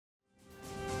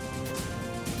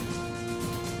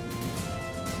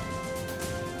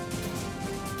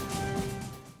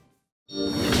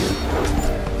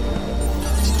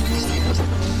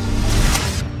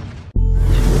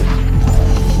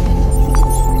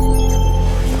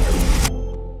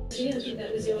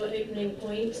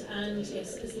point, and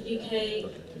yes, as the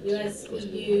UK, US,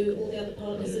 EU, all the other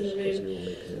partners in the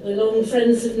room, we're long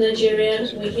friends of Nigeria.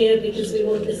 We're here because we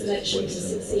want this election to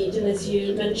succeed, and as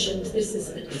you mentioned, this is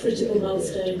a critical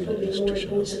milestone, probably more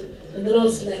important than the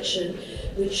last election,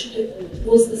 which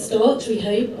was the start, we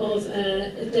hope, of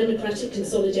a democratic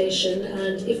consolidation,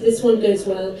 and if this one goes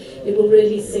well, it will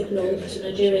really signal to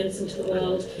Nigerians and to the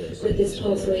world that this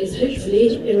pathway is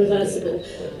hopefully irreversible.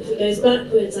 If it goes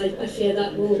backwards, I fear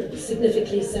that will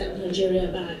significantly set Nigeria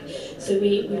back, so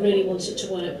we really want it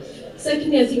to work.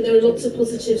 Secondly, I think there are lots of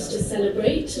positives to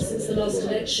celebrate since the last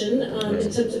election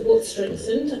in terms of what's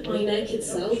strengthened. INEC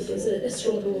itself is a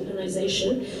stronger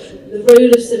organisation. The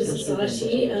role of civil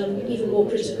society, even more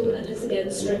critical, and has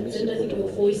again strengthened. I think your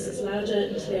voice is louder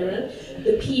and clearer.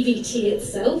 The PVT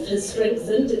itself has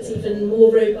strengthened. It's even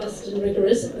more robust and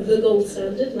rigorous, the gold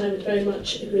standard, and I would very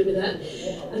much agree with that.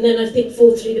 And then I think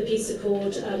fourthly, the peace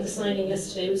accord, the signing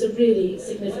yesterday, was a really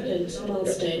significant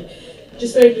milestone.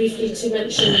 Just very briefly to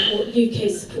mention what UK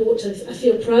support, I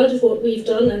feel proud of what we've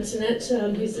done. Antoinette,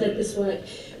 who's led this work,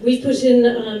 we've put in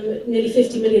nearly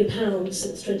 £50 million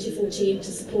since 2014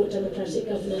 to support democratic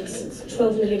governance. It's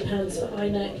 £12 million for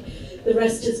INEC. The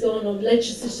rest has gone on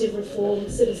legislative reform,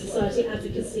 civil society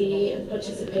advocacy and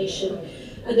participation,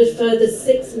 and a further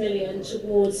 £6 million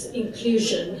towards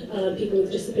inclusion, people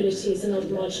with disabilities and other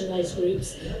marginalised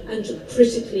groups, and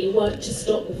critically work to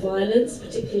stop violence,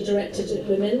 particularly directed at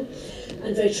women,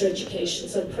 and voter education.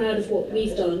 So I'm proud of what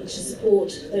we've done to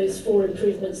support those 4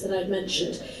 improvements that I've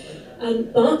mentioned.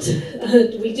 But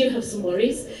we do have some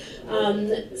worries.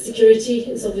 Security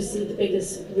is obviously the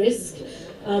biggest risk.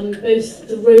 Both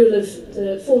the role of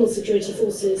the formal security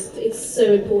forces, it's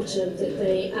so important that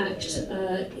they act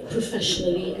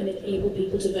professionally and enable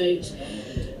people to vote.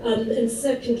 And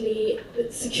secondly,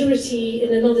 security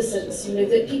in another sense,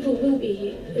 that people will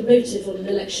be emotive on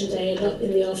election day and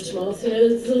in the aftermath.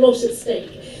 There's a lot at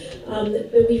stake.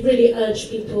 But we really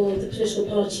urge people, the political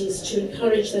parties, to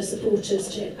encourage their supporters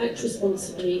to act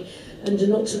responsibly and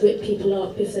not to whip people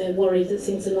up if they're worried that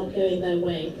things are not going their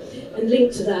way. And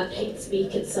linked to that, hate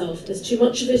speak itself. There's too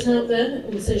much of it out there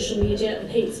on social media, and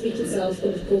hate speak itself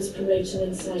can of course promote and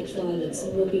incite violence,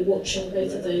 and we'll be watching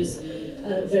both of those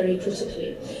very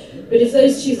critically. But if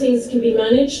those 2 things can be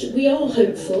managed, we are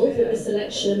hopeful that this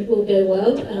election will go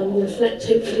well, will reflect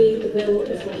hopefully the will of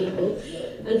the people.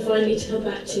 And finally, to come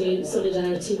back to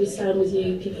solidarity, we stand with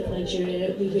you, people of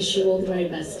Nigeria. We wish you all the very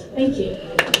best. Thank you.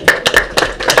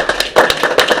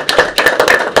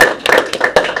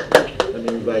 Let me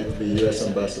invite the US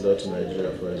Ambassador to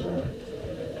Nigeria for his remarks.